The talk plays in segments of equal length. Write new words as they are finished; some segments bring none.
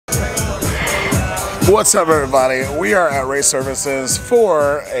What's up, everybody? We are at Race Services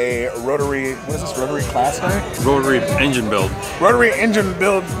for a Rotary, what is this, Rotary class night? Rotary engine build. Rotary engine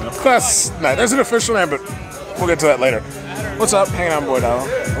build class night. There's an official name, but we'll get to that later. What's up? Hanging out, boy, Dowell.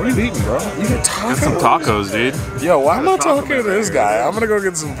 What are you eating, bro? You get tacos? Get some tacos, dude. Yo, why am I talking to this guy? I'm gonna go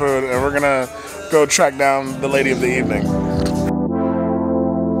get some food, and we're gonna go track down the lady of the evening.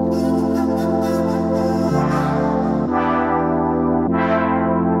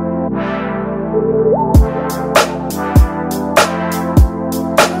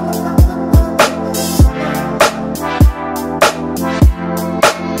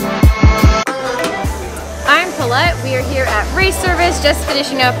 We are here at Race Service, just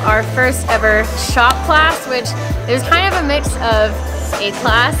finishing up our first ever shop class, which is kind of a mix of a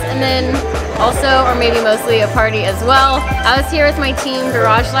class and then also, or maybe mostly, a party as well. I was here with my team,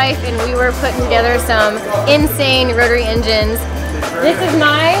 Garage Life, and we were putting together some insane rotary engines. This is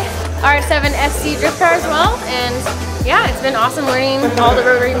my RX-7 SC drift car as well, and yeah, it's been awesome learning all the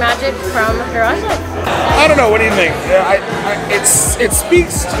rotary magic from Garage Life. I don't know, what do you think? It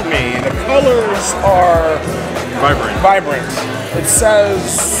speaks to me. The colors are vibrant. It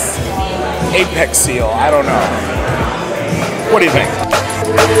says Apex Seal. I don't know. What do you think?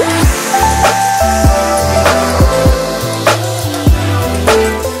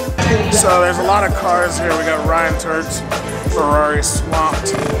 So there's a lot of cars here. We got Ryan Turt's Ferrari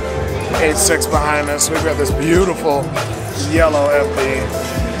swamped 8.6 behind us. We've got this beautiful yellow FD,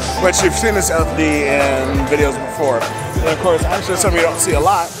 which you've seen this FD in videos before. And of course, actually something you don't see a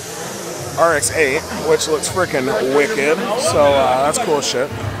lot, RX-8, which looks freaking wicked. So that's cool shit.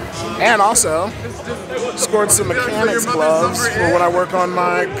 And also, scored some mechanics gloves for when I work on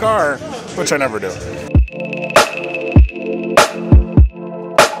my car, which I never do.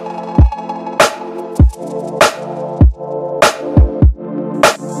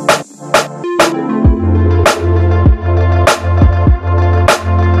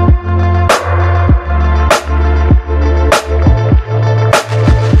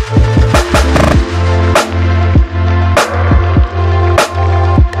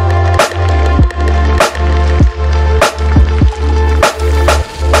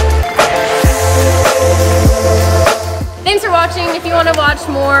 Thanks for watching. If you want to watch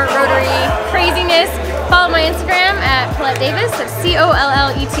more rotary craziness, follow my Instagram at Collete Davis. That's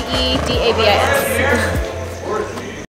COLLETEDAVIS.